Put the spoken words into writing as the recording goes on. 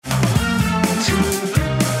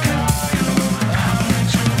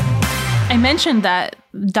mentioned that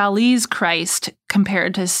Dali's Christ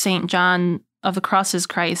compared to St. John of the Cross's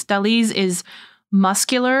Christ, Dali's is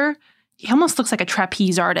muscular. He almost looks like a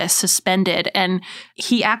trapeze artist suspended. And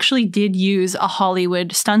he actually did use a Hollywood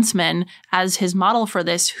stuntsman as his model for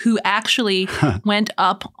this, who actually went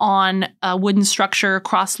up on a wooden structure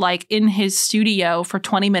cross-like in his studio for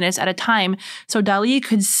 20 minutes at a time. So Dali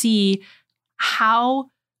could see how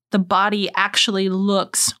the body actually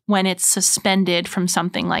looks when it's suspended from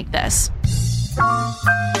something like this.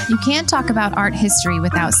 You can't talk about art history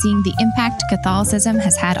without seeing the impact Catholicism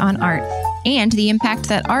has had on art and the impact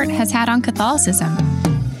that art has had on Catholicism.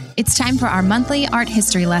 It's time for our monthly art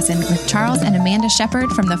history lesson with Charles and Amanda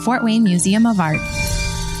Shepard from the Fort Wayne Museum of Art.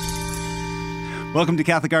 Welcome to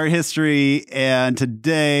Catholic Art History, and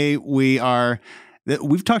today we've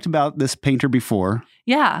talked about this painter before.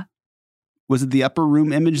 Yeah. Was it the Upper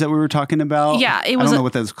Room image that we were talking about? Yeah, I don't know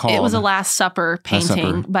what that's called. It was a Last Supper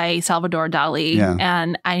painting by Salvador Dali. Yeah.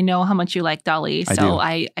 And I know how much you like Dali, so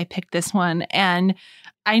I picked this one. And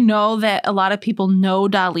I know that a lot of people know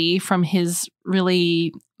Dali from his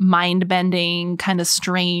really mind-bending, kind of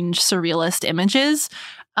strange, surrealist images.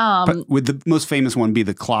 But would the most famous one be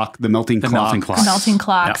the clock, the melting clock? Melting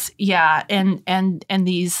clocks, yeah. And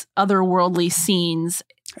these otherworldly scenes.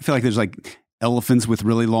 I feel like there's like elephants with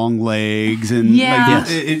really long legs, and yeah,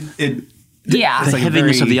 the like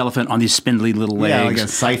heaviness of the elephant on these spindly little legs. Yeah, like a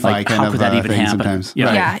sci-fi kind how of could that even thing happen? Sometimes. Yeah,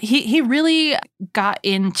 right. Yeah. He really got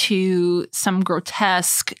into some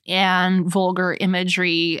grotesque and vulgar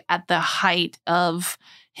imagery at the height of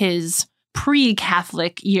his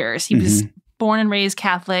pre-Catholic years. He was born and raised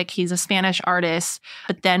Catholic. He's a Spanish artist.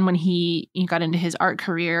 But then when he got into his art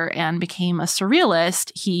career and became a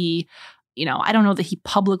surrealist, he, I don't know that he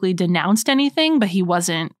publicly denounced anything, but he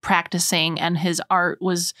wasn't practicing, and his art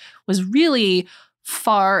was really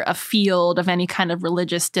far afield of any kind of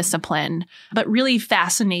religious discipline, but really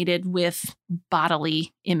fascinated with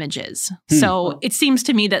bodily images. So it seems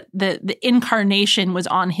to me that the incarnation was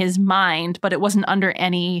on his mind, but it wasn't under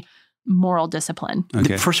any moral discipline.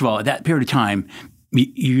 Okay. First of all, at that period of time,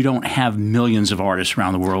 you don't have millions of artists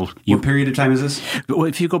around the world. What period of time is this? Well,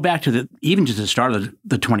 if you go back to even to the start of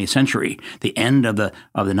the 20th century, the end of the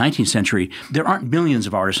 19th century, there aren't millions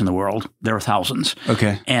of artists in the world. There are thousands.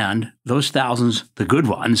 Okay. And those thousands, the good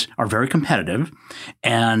ones, are very competitive.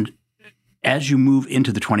 And as you move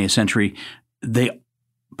into the 20th century,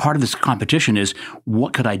 part of this competition is,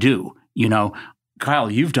 what could I do? Kyle,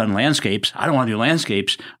 you've done landscapes. I don't want to do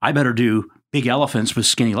landscapes. I better do big elephants with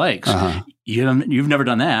skinny legs. Uh-huh. You've never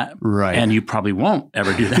done that. Right. And you probably won't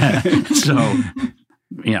ever do that. So,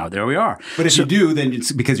 there we are. But if you do, then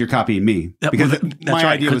it's because you're copying me. Because my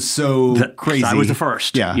idea was so crazy. I was the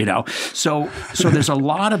first, So there's a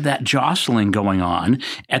lot of that jostling going on.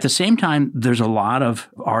 At the same time, there's a lot of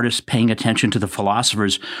artists paying attention to the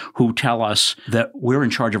philosophers who tell us that we're in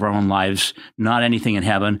charge of our own lives, not anything in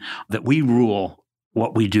heaven, that we rule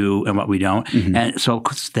what we do and what we don't. Mm-hmm. And so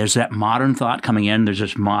there's that modern thought coming in. There's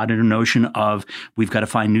this modern notion of we've got to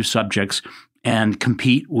find new subjects and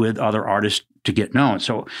compete with other artists to get known.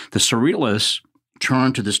 So the surrealists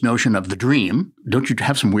turn to this notion of the dream. Don't you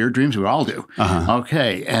have some weird dreams? We all do. Uh-huh.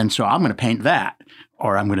 Okay. And so I'm going to paint that,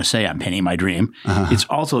 or I'm going to say I'm painting my dream. Uh-huh. It's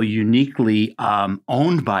also uniquely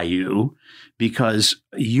owned by you, because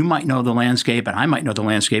you might know the landscape and I might know the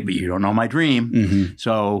landscape, but you don't know my dream. Mm-hmm.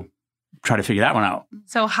 So try to figure that one out.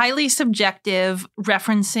 So highly subjective,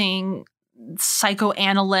 referencing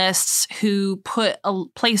psychoanalysts who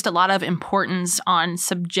placed a lot of importance on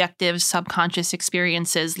subjective subconscious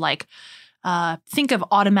experiences, like think of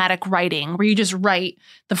automatic writing, where you just write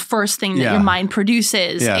the first thing that your mind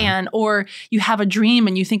produces, or you have a dream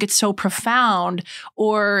and you think it's so profound,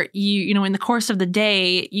 or you in the course of the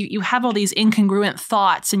day you have all these incongruent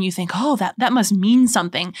thoughts and you think, oh, that must mean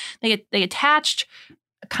something. They attached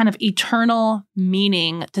kind of eternal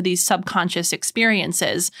meaning to these subconscious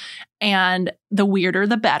experiences. And the weirder,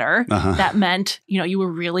 the better. Uh-huh. That meant, you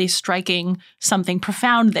were really striking something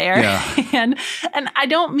profound there. Yeah. And I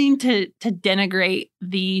don't mean to denigrate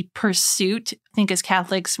the pursuit. I think as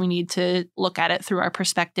Catholics, we need to look at it through our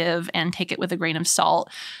perspective and take it with a grain of salt.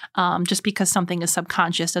 Just because something is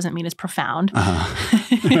subconscious doesn't mean it's profound.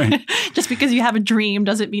 Uh-huh. Right. Just because you have a dream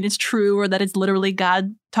doesn't mean it's true or that it's literally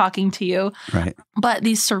God talking to you. Right. But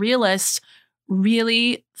these surrealists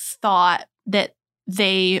really thought that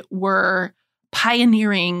they were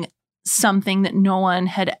pioneering something that no one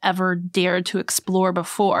had ever dared to explore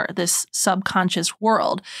before, this subconscious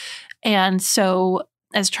world. And so,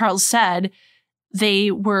 as Charles said, they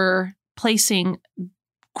were placing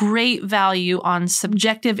great value on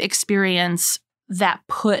subjective experience that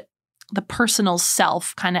put the personal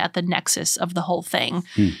self kind of at the nexus of the whole thing.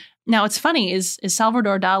 Now, what's funny is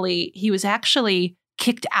Salvador Dali, he was actually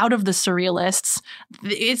kicked out of the Surrealists.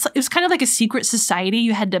 It was kind of like a secret society.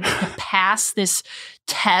 You had to pass this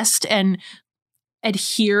test and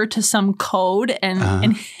adhere to some code.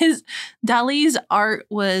 And Dali's art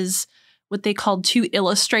was what they called too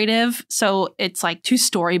illustrative. So it's like too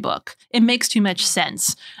storybook. It makes too much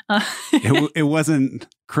sense. It wasn't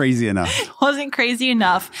crazy enough. It wasn't crazy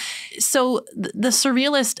enough. So the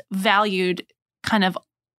Surrealist valued kind of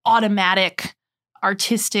automatic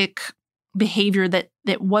artistic behavior that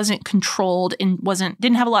wasn't controlled and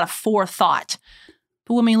didn't have a lot of forethought.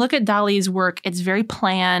 But when we look at Dali's work, it's very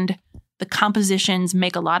planned. The compositions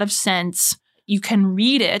make a lot of sense. You can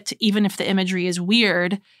read it even if the imagery is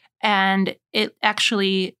weird, and it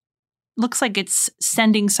actually looks like it's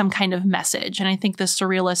sending some kind of message. And I think the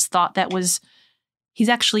Surrealist thought he's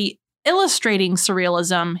actually illustrating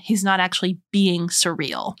surrealism. He's not actually being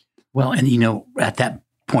surreal. Well, and at that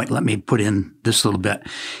point, let me put in this little bit.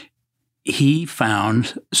 He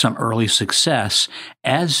found some early success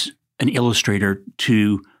as an illustrator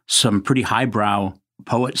to some pretty highbrow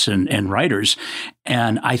poets and writers.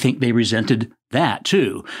 And I think they resented that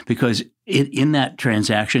too, because in that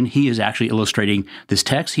transaction, he is actually illustrating this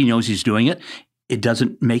text. He knows he's doing it. It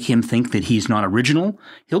doesn't make him think that he's not original.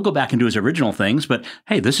 He'll go back and do his original things, but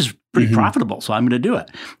hey, this is pretty profitable, so I'm going to do it.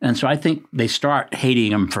 And so I think they start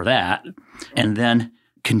hating him for that and then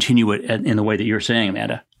continue it in the way that you're saying,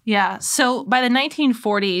 Amanda. Yeah. So by the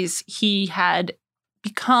 1940s, he had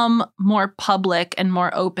become more public and more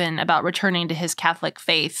open about returning to his Catholic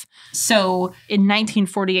faith. So in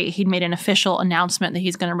 1948, he'd made an official announcement that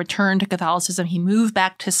he's going to return to Catholicism. He moved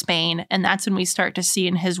back to Spain, and that's when we start to see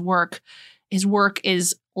in his work is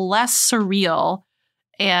less surreal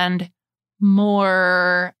and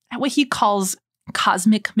more what he calls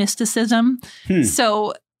cosmic mysticism.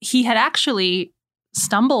 So he had actually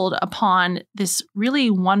stumbled upon this really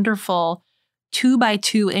wonderful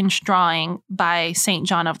 2x2 inch drawing by St.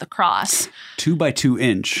 John of the Cross. 2x2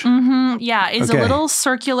 inch. Yeah, it's a little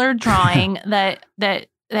circular drawing that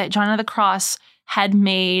John of the Cross had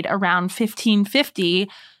made around 1550,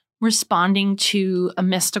 responding to a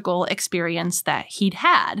mystical experience that he'd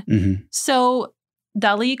had. So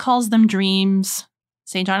Dali calls them dreams.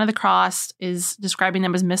 St. John of the Cross is describing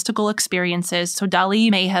them as mystical experiences. So Dali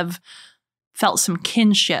may have felt some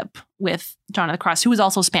kinship with John of the Cross, who was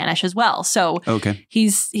also Spanish as well. So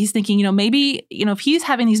he's thinking, maybe, if he's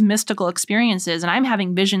having these mystical experiences and I'm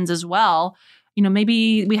having visions as well,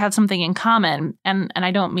 maybe we have something in common. And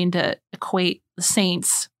I don't mean to equate the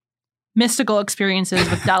saints' mystical experiences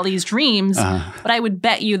with Dali's dreams, but I would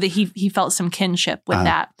bet you that he felt some kinship with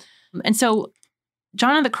that. And so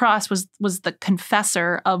John of the Cross was the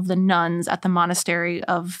confessor of the nuns at the Monastery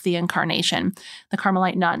of the Incarnation, the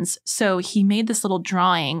Carmelite nuns. So he made this little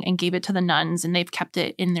drawing and gave it to the nuns, and they've kept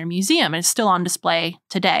it in their museum. And it's still on display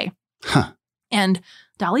today. And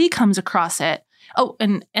Dali comes across it. Oh,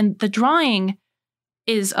 and the drawing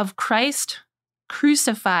is of Christ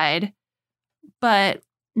crucified, but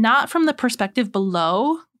not from the perspective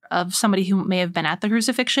below of somebody who may have been at the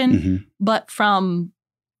crucifixion, but from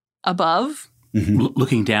above.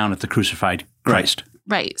 Looking down at the crucified Christ.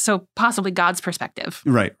 Right. So possibly God's perspective.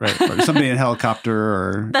 Right. Or somebody in a helicopter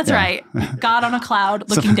or... That's right. God on a cloud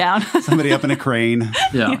looking down. Somebody up in a crane.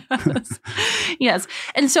 Yeah. Yes.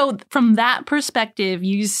 And so from that perspective,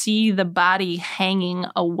 you see the body hanging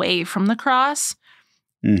away from the cross,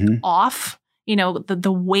 off,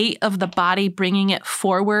 the weight of the body bringing it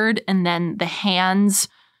forward, and then the hands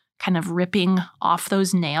kind of ripping off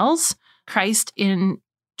those nails. Christ in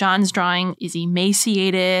John's drawing is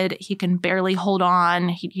emaciated. He can barely hold on.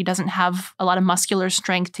 He doesn't have a lot of muscular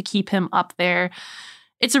strength to keep him up there.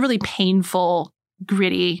 It's a really painful,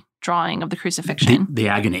 gritty drawing of the crucifixion. The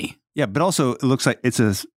agony. Yeah, but also it looks like it's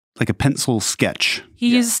like a pencil sketch.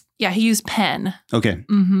 He used pen. Okay.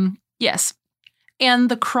 Yes. And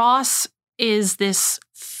the cross is this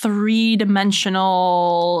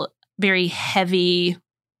three-dimensional, very heavy,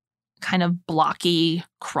 kind of blocky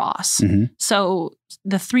cross. So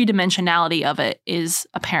the three-dimensionality of it is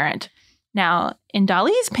apparent. Now, in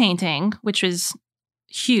Dali's painting, which is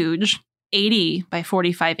huge, 80 by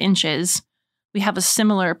 45 inches, we have a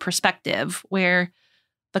similar perspective where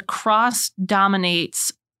the cross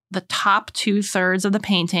dominates the top 2/3 of the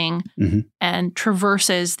painting and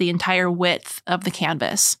traverses the entire width of the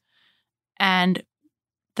canvas. And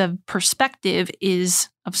the perspective is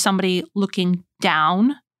of somebody looking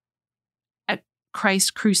down at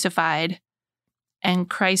Christ crucified and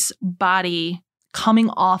Christ's body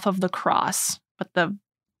coming off of the cross, but the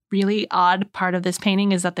really odd part of this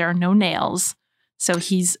painting is that there are no nails. So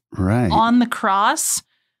he's Right. on the cross,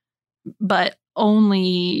 but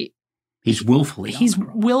only He's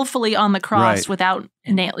willfully on the cross Right. without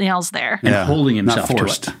nails there. and Yeah. holding Not himself to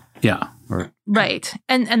forced. it. Yeah. Right.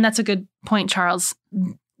 And that's a good point, Charles.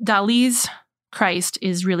 Dali's Christ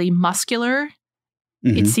is really muscular.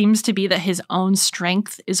 It Mhm. seems to be that his own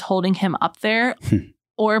strength is holding him up there, Hmm.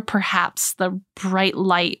 or perhaps the bright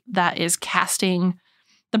light that is casting.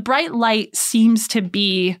 The bright light seems to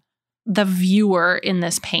be the viewer in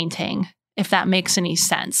this painting, if that makes any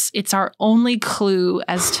sense. It's our only clue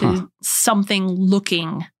as to something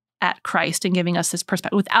looking at Christ and giving us this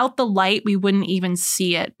perspective. Without the light, we wouldn't even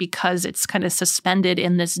see it because it's kind of suspended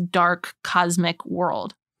in this dark cosmic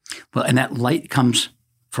world. Well, and that light comes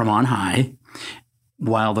from on high,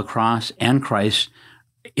 while the cross and Christ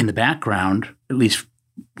in the background, at least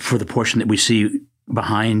for the portion that we see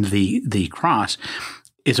behind the cross,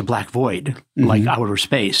 is a black void, like outer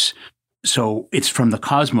space. So it's from the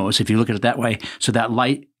cosmos, if you look at it that way. So that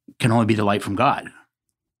light can only be the light from God.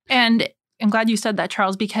 And I'm glad you said that,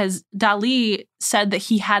 Charles, because Dali said that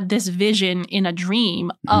he had this vision in a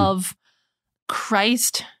dream of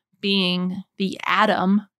Christ being the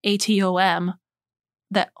atom, ATOM,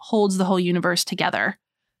 that holds the whole universe together.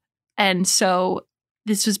 And so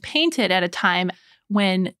this was painted at a time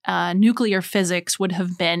when nuclear physics would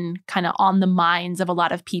have been kind of on the minds of a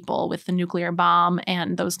lot of people with the nuclear bomb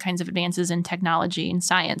and those kinds of advances in technology and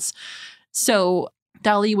science. So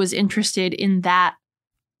Dali was interested in that,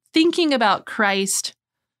 thinking about Christ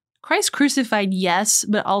crucified, yes,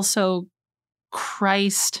 but also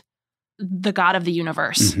Christ, the God of the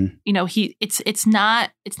universe. Mhm. You know, it's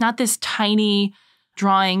not this tiny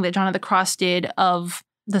drawing that John of the Cross did of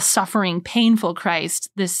the suffering, painful Christ.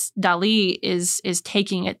 This Dali is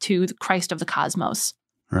taking it to the Christ of the cosmos.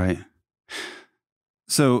 Right.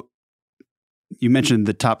 So you mentioned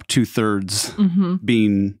the top 2/3 Mm-hmm.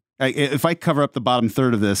 being, if I cover up the bottom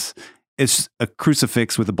third of this, it's a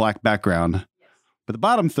crucifix with a black background. But the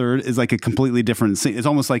bottom third is like a completely different scene. It's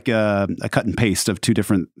almost like a cut and paste of two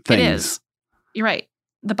different things. It is. You're right.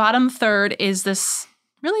 The bottom third is this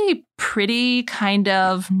really pretty, kind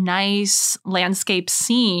of nice landscape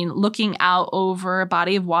scene looking out over a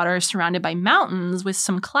body of water surrounded by mountains with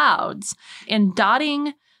some clouds. And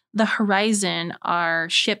dotting the horizon are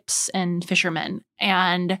ships and fishermen.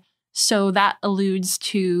 And so that alludes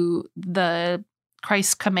to the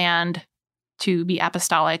Christ's command to be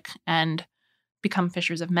apostolic and become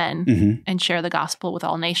fishers of men Mhm. and share the gospel with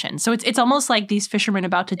all nations. So it's almost like these fishermen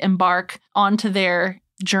about to embark onto their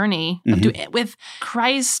journey of with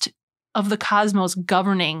Christ of the cosmos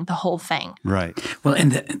governing the whole thing. Right. Well,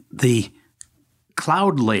 and the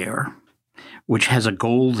cloud layer, which has a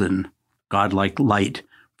golden, godlike light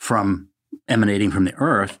from emanating from the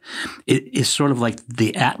earth, it is sort of like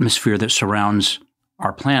the atmosphere that surrounds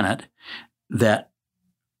our planet that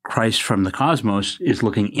Christ from the cosmos is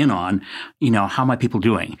looking in on. You know, how are my people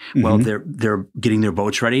doing? Well, they're getting their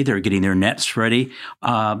boats ready. They're getting their nets ready.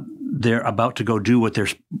 They're about to go do what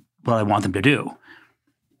I want them to do.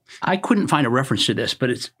 I couldn't find a reference to this,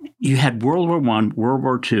 but you had World War I, World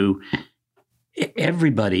War II.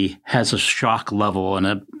 Everybody has a shock level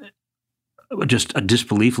and just a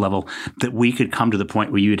disbelief level that we could come to the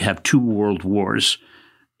point where you'd have 2 world wars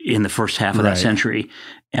in the first half of that century.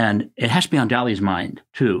 And it has to be on Dali's mind,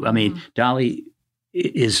 too. I mean, Dali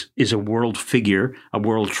is a world figure, a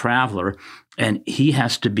world traveler, and he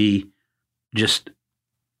has to be just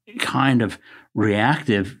kind of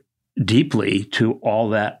reactive deeply to all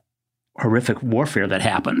that horrific warfare that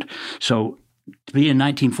happened. So to be in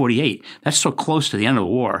 1948, that's so close to the end of the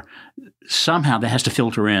war. Somehow that has to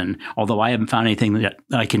filter in, although I haven't found anything that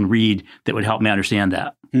I can read that would help me understand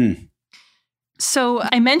that. So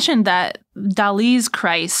I mentioned that Dali's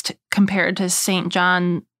Christ compared to St.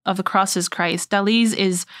 John of the Cross's Christ, Dali's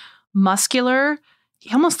is muscular.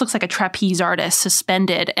 He almost looks like a trapeze artist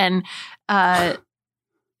suspended. And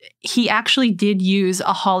he actually did use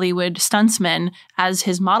a Hollywood stuntsman as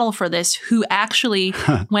his model for this, who actually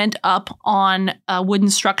went up on a wooden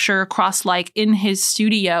structure cross-like in his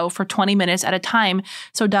studio for 20 minutes at a time.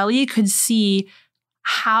 So Dali could see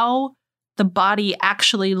how the body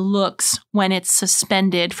actually looks when it's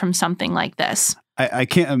suspended from something like this. I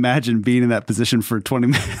can't imagine being in that position for 20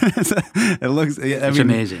 minutes. It looks, It's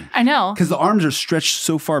amazing. I know. Because the arms are stretched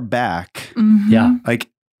so far back. Mhm. Yeah. Like,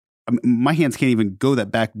 my hands can't even go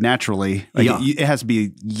that back naturally. Like it has to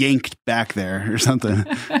be yanked back there or something.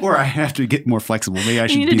 Or I have to get more flexible. Maybe I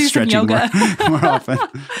should need to be do some stretching yoga. more often.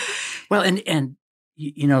 Well, and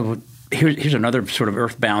you know, here's another sort of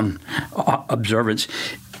earthbound observance,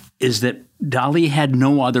 is that Dali had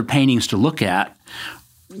no other paintings to look at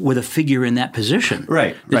with a figure in that position.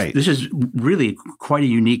 Right. This is really quite a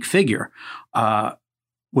unique figure,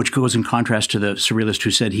 which goes in contrast to the surrealist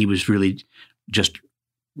who said he was really just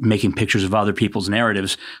making pictures of other people's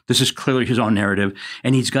narratives. This is clearly his own narrative,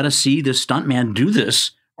 and he's got to see this stuntman do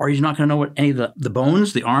this, or he's not going to know what any of the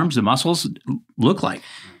bones, the arms, the muscles look like.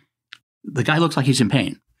 The guy looks like he's in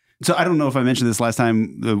pain. So I don't know if I mentioned this last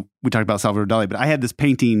time we talked about Salvador Dali, but I had this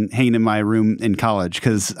painting hanging in my room in college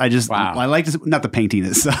because I liked this, not the painting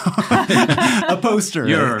itself, a poster.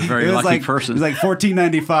 You're a very lucky person. It was like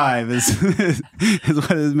 $14.95 is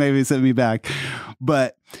what it maybe sent me back.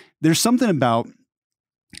 But there's something about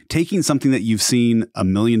taking something that you've seen a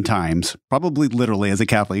million times, probably literally as a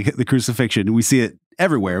Catholic, the crucifixion. We see it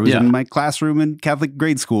everywhere. It was in my classroom in Catholic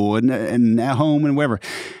grade school and at home and wherever.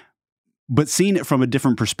 But seeing it from a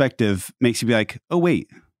different perspective makes you be like, oh, wait.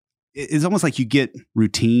 It's almost like you get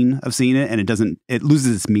routine of seeing it and it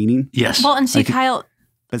loses its meaning. Yes. Well, and see, Kyle.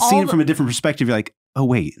 But seeing it from a different perspective, you're like, oh,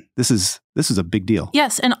 wait, this is a big deal.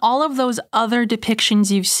 Yes. And all of those other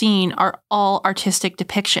depictions you've seen are all artistic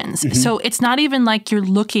depictions. Mm-hmm. So it's not even like you're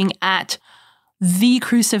looking at the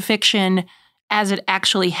crucifixion as it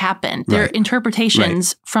actually happened. They're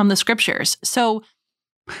interpretations from the scriptures. So.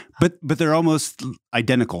 But they're almost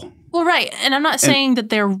identical. Well, right. And I'm not saying that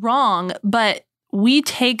they're wrong, but we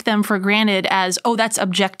take them for granted as, oh, that's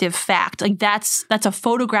objective fact. Like that's a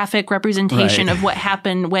photographic representation of what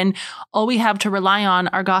happened, when all we have to rely on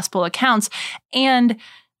are gospel accounts. And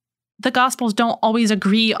the gospels don't always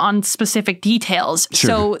agree on specific details. Sure.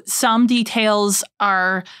 So some details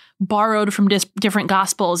are borrowed from different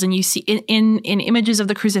gospels, and you see in images of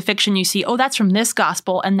the crucifixion, you see, oh, that's from this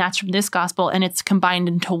gospel and that's from this gospel, and it's combined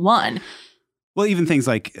into one. Well, even things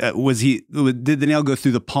like, did the nail go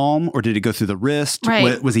through the palm or did it go through the wrist?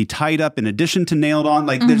 Right. Was he tied up in addition to nailed on?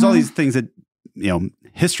 Like there's all these things that,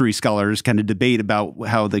 history scholars kind of debate about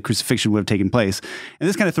how the crucifixion would have taken place. And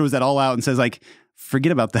this kind of throws that all out and says like,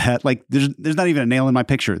 forget about that. Like there's not even a nail in my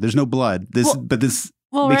picture. There's no blood. This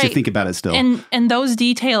makes you think about it still. And those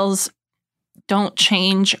details don't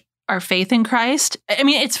change our faith in Christ. I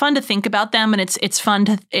mean, it's fun to think about them, and it's fun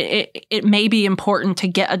to, it may be important to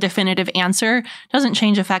get a definitive answer. It doesn't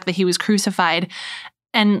change the fact that he was crucified.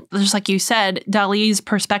 And just like you said, Dali's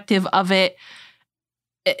perspective of it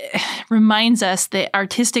reminds us that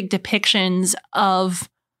artistic depictions of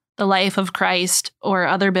the life of Christ or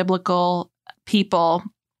other biblical people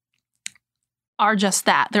are just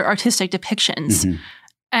that. They're artistic depictions. Mm-hmm.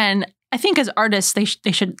 And I think as artists, they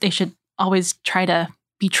should always try to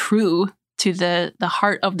be true to the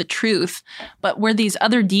heart of the truth. But where these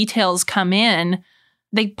other details come in,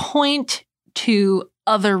 they point to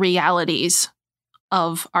other realities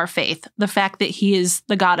of our faith. The fact that he is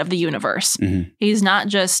the God of the universe. Mm-hmm. He's not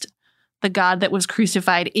just the God that was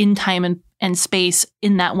crucified in time and space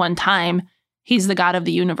in that one time. He's the God of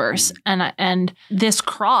the universe. And this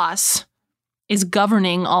cross is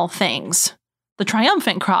governing all things. The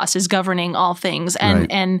triumphant cross is governing all things.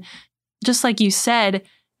 And just like you said,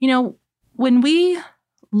 when we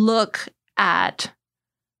look at,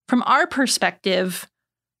 from our perspective,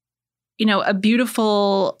 a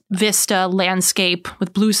beautiful vista landscape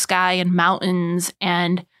with blue sky and mountains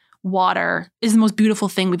and water is the most beautiful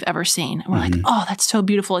thing we've ever seen. And we're like, oh, that's so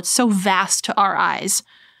beautiful. It's so vast to our eyes.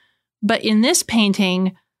 But in this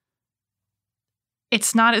painting,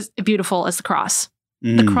 it's not as beautiful as the cross.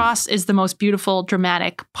 The cross is the most beautiful,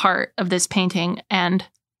 dramatic part of this painting, and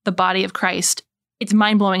the body of Christ. It's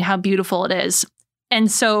mind-blowing how beautiful it is.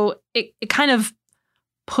 And so it kind of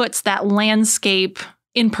puts that landscape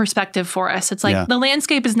in perspective for us. It's like the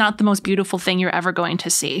landscape is not the most beautiful thing you're ever going to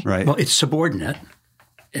see. Right. Well, it's subordinate,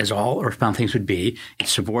 as all earthbound things would be.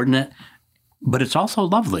 It's subordinate, but it's also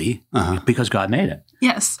lovely because God made it.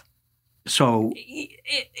 Yes. So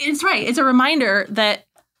it's right. It's a reminder that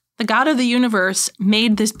the God of the universe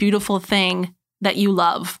made this beautiful thing that you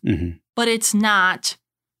love, but it's not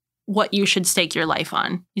what you should stake your life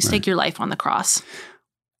on. You stake your life on the cross.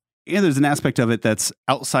 And there's an aspect of it that's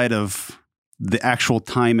outside of the actual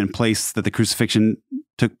time and place that the crucifixion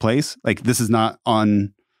took place. Like this is not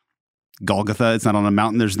on Golgotha. It's not on a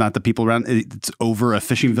mountain. There's not the people around. It's over a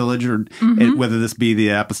fishing village, or whether this be the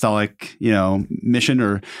apostolic, mission,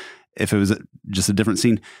 or if it was just a different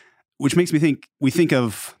scene, which makes me think, we think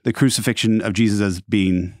of the crucifixion of Jesus as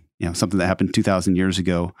being, something that happened 2,000 years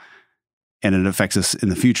ago, and it affects us in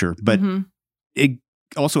the future, but it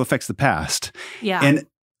also affects the past. Yeah. And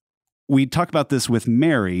we talk about this with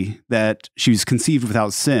Mary, that she was conceived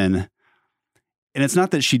without sin. And it's not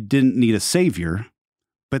that she didn't need a savior,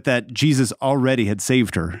 but that Jesus already had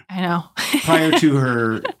saved her I know. prior to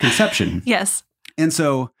her conception. Yes. And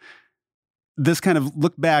so this kind of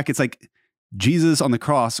look back, it's like Jesus on the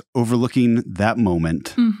cross overlooking that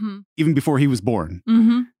moment, Mm-hmm. even before he was born,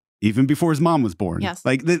 Mm-hmm. even before his mom was born. Yes.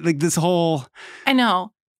 Like this whole, I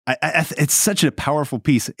know. it's such a powerful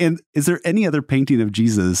piece. And is there any other painting of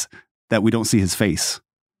Jesus that we don't see his face?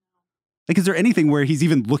 Like, is there anything where he's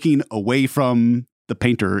even looking away from the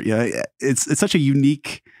painter? Yeah, it's such a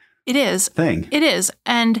unique It is. thing. It is.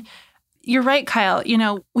 And you're right, Kyle.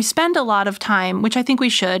 We spend a lot of time, which I think we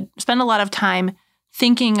should, spend a lot of time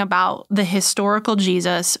thinking about the historical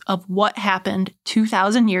Jesus of what happened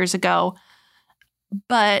 2,000 years ago.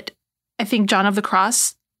 But I think John of the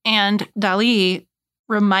Cross and Dali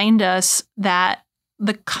remind us that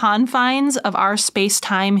the confines of our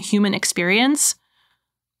space-time human experience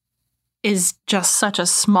is just such a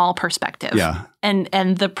small perspective. Yeah. And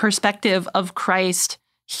the perspective of Christ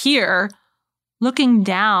here, looking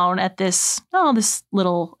down at this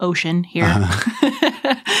little ocean here,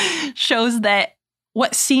 shows that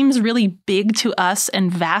what seems really big to us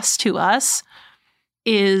and vast to us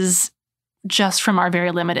is just from our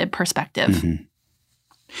very limited perspective. Mhm.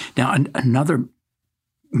 Now, another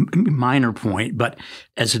minor point, but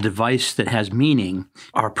as a device that has meaning,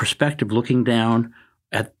 our perspective looking down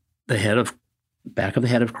at the back of the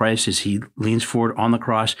head of Christ as he leans forward on the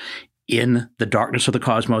cross in the darkness of the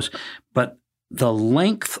cosmos, but the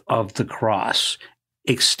length of the cross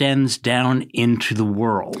extends down into the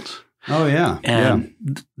world. Oh, yeah.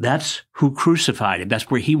 And that's who crucified him. That's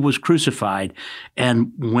where he was crucified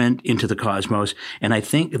and went into the cosmos. And I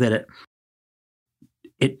think that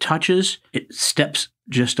it steps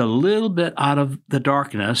just a little bit out of the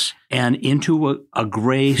darkness and into a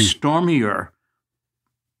gray, stormier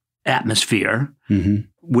atmosphere, Mhm.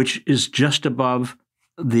 which is just above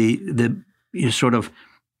the sort of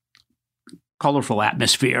colorful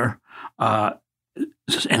atmosphere.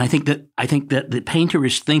 And I think that the painter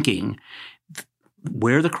is thinking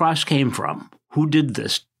where the cross came from, who did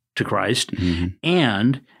this to Christ, Mhm.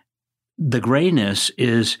 and the grayness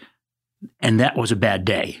is, and that was a bad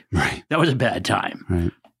day. Right. That was a bad time.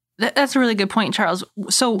 Right. That's a really good point, Charles.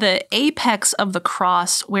 So the apex of the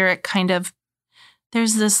cross, where it kind of,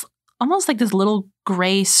 there's this almost like this little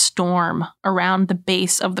gray storm around the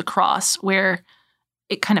base of the cross where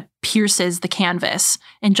it kind of pierces the canvas.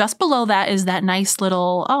 And just below that is that nice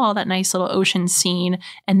little ocean scene.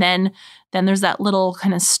 And then there's that little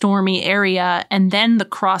kind of stormy area. And then the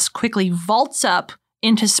cross quickly vaults up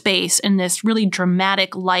into space, and this really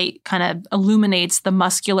dramatic light kind of illuminates the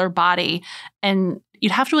muscular body. And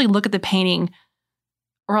you'd have to really look at the painting,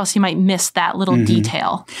 or else you might miss that little Mhm.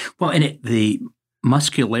 detail. Well, and the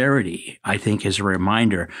muscularity, I think, is a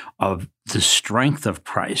reminder of the strength of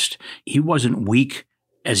Christ. He wasn't weak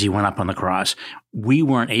as he went up on the cross. We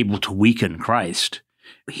weren't able to weaken Christ.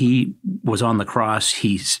 He was on the cross.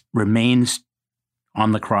 He remains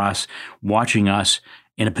on the cross, watching us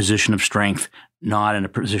in a position of strength, not in a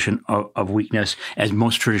position of weakness, as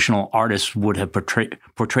most traditional artists would have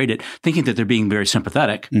portrayed it, thinking that they're being very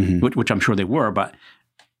sympathetic, Mhm. which I'm sure they were. But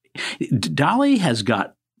Dali has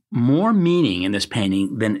got more meaning in this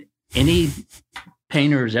painting than any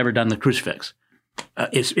painter has ever done the crucifix.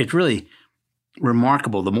 It's really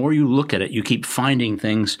remarkable. The more you look at it, you keep finding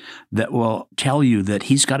things that will tell you that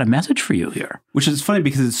he's got a message for you here. Which is funny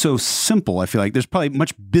because it's so simple. I feel like there's probably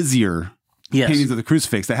much busier paintings of the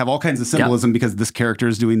crucifix that have all kinds of symbolism because this character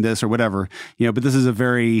is doing this or whatever, but this is a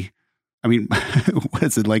very, I mean, what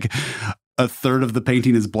is it, like a third of the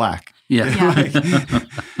painting is black. Yeah.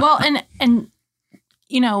 Well, and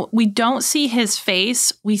we don't see his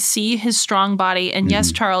face. We see his strong body. And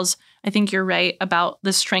yes, Charles, I think you're right about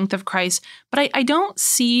the strength of Christ. But I don't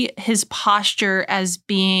see his posture as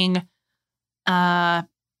being like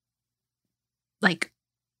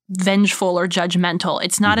vengeful or judgmental.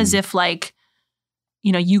 It's not as if like,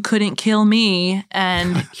 you couldn't kill me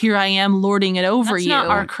and here I am lording it over you. That's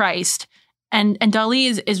not our Christ. And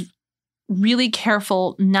Dali is really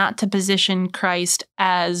careful not to position Christ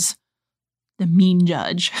as the mean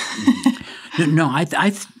judge. No,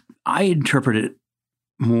 I interpret it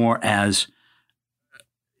more as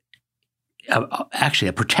actually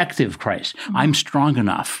a protective Christ. I'm strong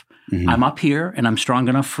enough. I'm up here and I'm strong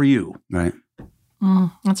enough for you. Right.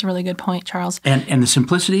 That's a really good point, Charles. And the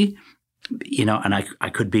simplicity, and I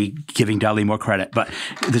could be giving Dali more credit, but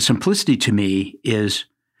the simplicity to me is,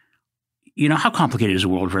 how complicated is the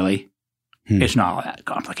world really? It's not all that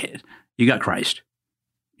complicated. You got Christ.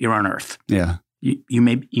 You're on earth. Yeah. You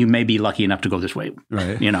may be lucky enough to go this way.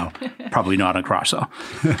 Right. Probably not across though.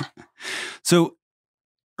 So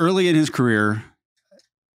early in his career,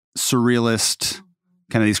 surrealist,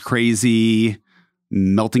 kind of these crazy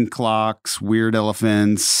melting clocks, weird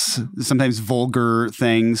elephants, sometimes vulgar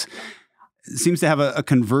things. Seems to have a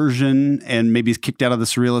conversion and maybe is kicked out of the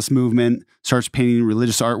surrealist movement, starts painting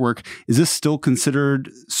religious artwork. Is this still considered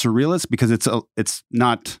surrealist because it's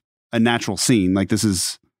not a natural scene? Like this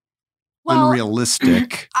is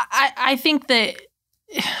unrealistic. I think that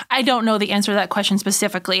I don't know the answer to that question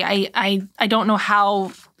specifically. I don't know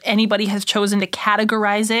how anybody has chosen to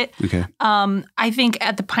categorize it. Okay. I think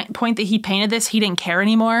at the point that he painted this, he didn't care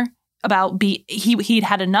anymore about he'd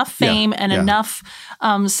had enough fame and enough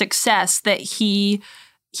success that he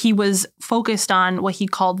was focused on what he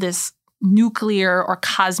called this nuclear or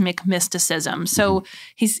cosmic mysticism. So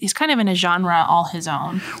he's kind of in a genre all his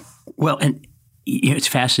own. Well, and it's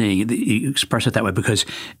fascinating that you express it that way because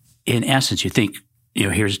in essence, you think,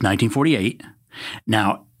 here's 1948.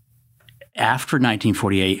 Now, after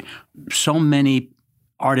 1948, so many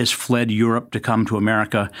artists fled Europe to come to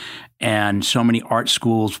America, and so many art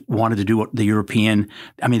schools wanted to do what the European.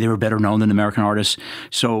 I mean, they were better known than American artists.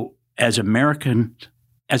 So, as American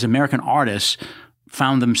artists,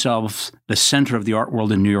 found themselves the center of the art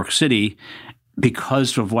world in New York City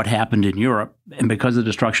because of what happened in Europe and because of the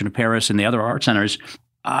destruction of Paris and the other art centers.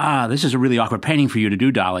 This is a really awkward painting for you to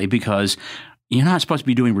do, Dali, because you're not supposed to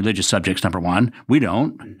be doing religious subjects, number one. We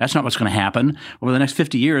don't. That's not what's going to happen. Over the next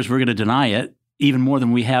 50 years, we're going to deny it even more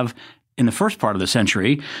than we have in the first part of the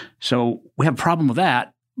century. So we have a problem with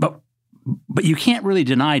that. But you can't really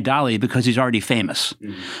deny Dali because he's already famous.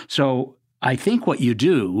 Mm-hmm. So I think what you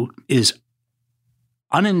do is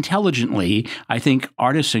unintelligently, I think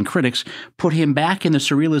artists and critics put him back in the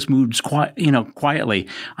surrealist moods quietly.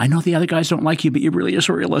 I know the other guys don't like you, but you're really a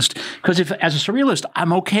surrealist. Because if as a surrealist,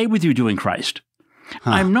 I'm okay with you doing Christ.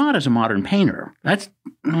 I'm not as a modern painter. That's,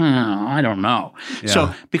 I don't know. Yeah.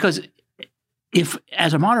 So, because if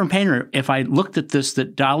as a modern painter, if I looked at this,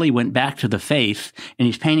 that Dali went back to the faith and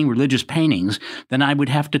he's painting religious paintings, then I would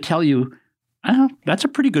have to tell you, that's a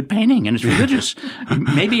pretty good painting and it's religious.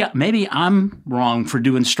 maybe I'm wrong for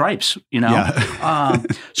doing stripes, Yeah.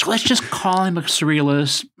 So let's just call him a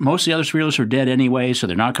surrealist. Most of the other surrealists are dead anyway, so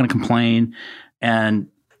they're not going to complain. And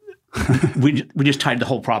we just tied the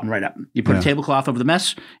whole problem right up. You put a tablecloth over the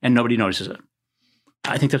mess and nobody notices it.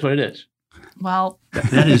 I think that's what it is. Well,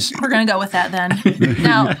 that is. We're going to go with that then.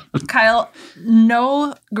 Now, Kyle,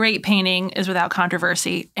 no great painting is without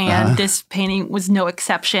controversy, and this painting was no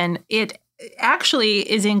exception. It actually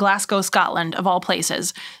is in Glasgow, Scotland, of all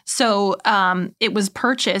places. So it was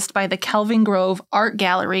purchased by the Kelvin Grove Art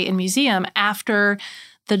Gallery and Museum after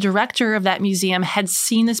the director of that museum had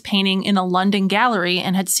seen this painting in a London gallery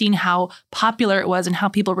and had seen how popular it was and how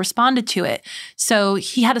people responded to it. So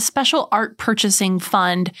he had a special art purchasing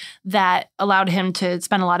fund that allowed him to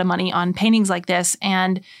spend a lot of money on paintings like this.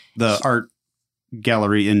 And the art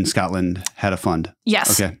gallery in Scotland had a fund.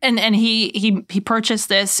 Yes. Okay. And he purchased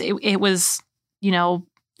this. It was,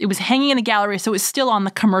 it was hanging in a gallery, so it was still on the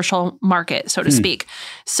commercial market, so to speak.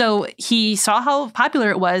 So he saw how popular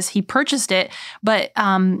it was. He purchased it, but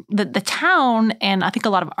the town and I think a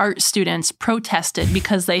lot of art students protested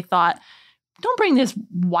because they thought, don't bring this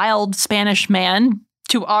wild Spanish man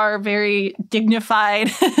to our very dignified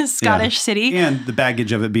Scottish city. And the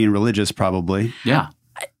baggage of it being religious, probably. Yeah.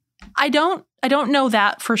 I don't know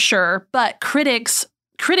that for sure, but critics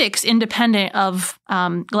independent of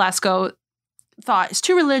Glasgow thought it's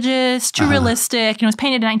too religious, too realistic. It was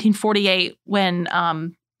painted in 1948 when,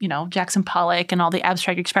 Jackson Pollock and all the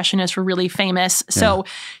abstract expressionists were really famous. Yeah. So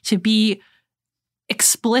to be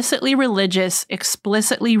explicitly religious,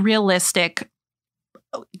 explicitly realistic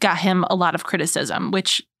got him a lot of criticism,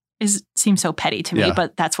 which seems so petty to me,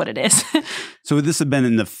 but that's what it is. So would this have been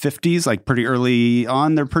in the 50s, like pretty early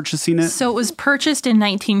on they're purchasing it? So it was purchased in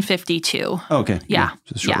 1952. Oh, okay. Yeah.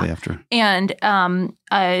 Just shortly after. And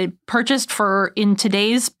purchased for, in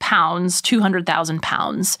today's pounds,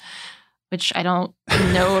 £200,000, which I don't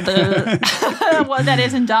know what that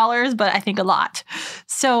is in dollars, but I think a lot.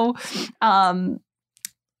 So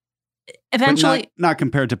eventually. But not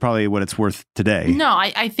compared to probably what it's worth today. No,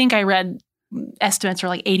 I think I read estimates are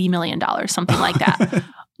like $80 million, something like that.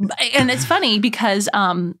 And it's funny because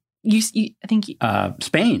I think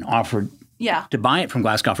Spain offered to buy it from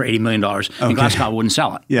Glasgow for $80 million, and Glasgow wouldn't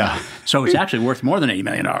sell it. Yeah. So it's actually worth more than $80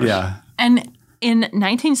 million. Yeah. And in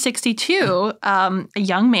 1962, a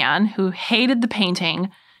young man who hated the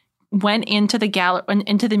painting went into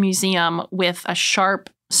the museum with a sharp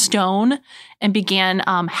stone and began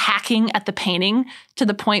hacking at the painting to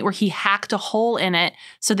the point where he hacked a hole in it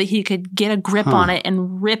so that he could get a grip on it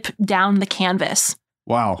and rip down the canvas.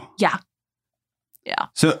 Wow. Yeah. Yeah.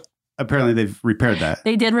 So apparently they've repaired that.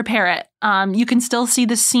 They did repair it. You can still see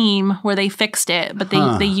the seam where they fixed it, but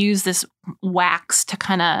they use this wax to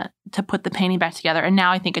kind of to put the painting back together. And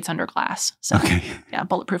now I think it's under glass. So yeah,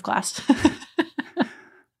 bulletproof glass.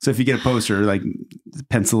 So if you get a poster, like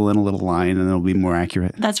pencil in a little line and it'll be more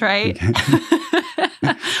accurate. That's right.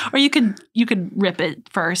 Okay. Or you could rip it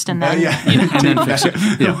first and then and then fix it.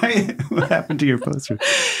 Yeah. What happened to your poster?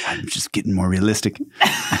 I'm just getting more realistic.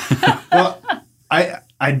 Well,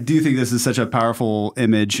 I do think this is such a powerful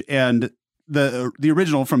image, and the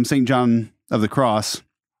original from St. John of the Cross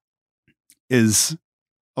is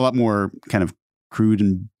a lot more kind of crude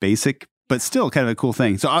and basic, but still kind of a cool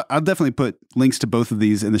thing. So I'll definitely put links to both of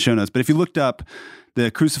these in the show notes. But if you looked up the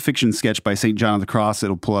crucifixion sketch by St. John of the Cross,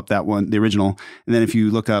 it'll pull up that one, the original. And then if you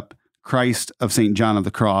look up Christ of St. John of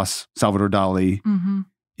the Cross, Salvador Dali,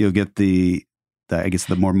 you'll get the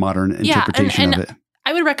more modern interpretation of it.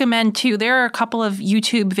 I would recommend too, there are a couple of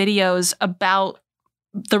YouTube videos about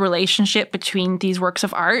the relationship between these works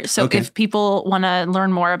of art. So if people want to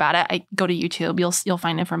learn more about it, I go to YouTube. You'll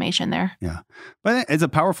find information there. Yeah. But it's a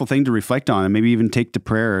powerful thing to reflect on and maybe even take to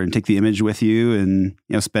prayer and take the image with you and,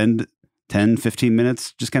 spend 10, 15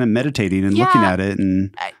 minutes just kind of meditating and looking at it.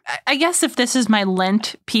 And I guess if this is my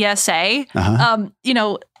Lent PSA,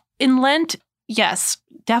 in Lent, yes,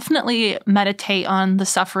 definitely meditate on the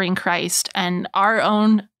suffering Christ and our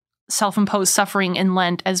own self-imposed suffering in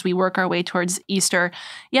Lent as we work our way towards Easter.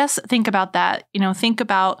 Yes, think about that. Think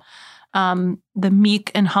about the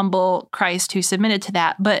meek and humble Christ who submitted to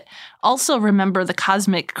that, but also remember the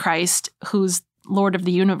cosmic Christ who's Lord of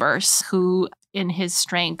the universe, who in his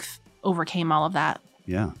strength overcame all of that.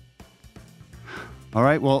 Yeah. All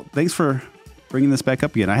right. Well, thanks for bringing this back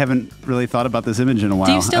up again. I haven't really thought about this image in a while.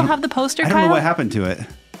 Do you still have the poster, Kyle? I don't know what happened to it.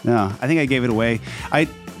 No, I think I gave it away.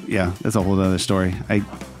 That's a whole other story. I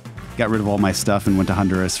got rid of all my stuff and went to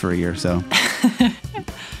Honduras for a year, so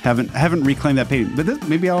haven't reclaimed that painting. But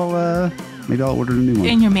maybe I'll order a new one.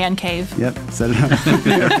 In your man cave. Yep, set it up.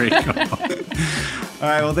 There you go. All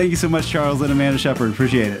right, well, thank you so much, Charles and Amanda Shepard.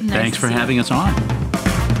 Appreciate it. Nice. Thanks for having us on.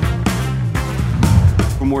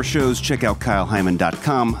 For more shows, check out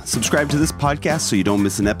KyleHyman.com. Subscribe to this podcast so you don't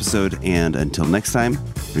miss an episode. And until next time,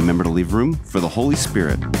 remember to leave room for the Holy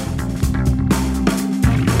Spirit.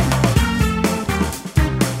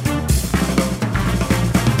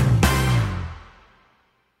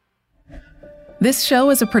 This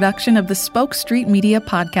show is a production of the Spoke Street Media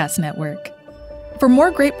Podcast Network. For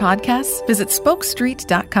more great podcasts, visit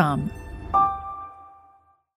spokestreet.com.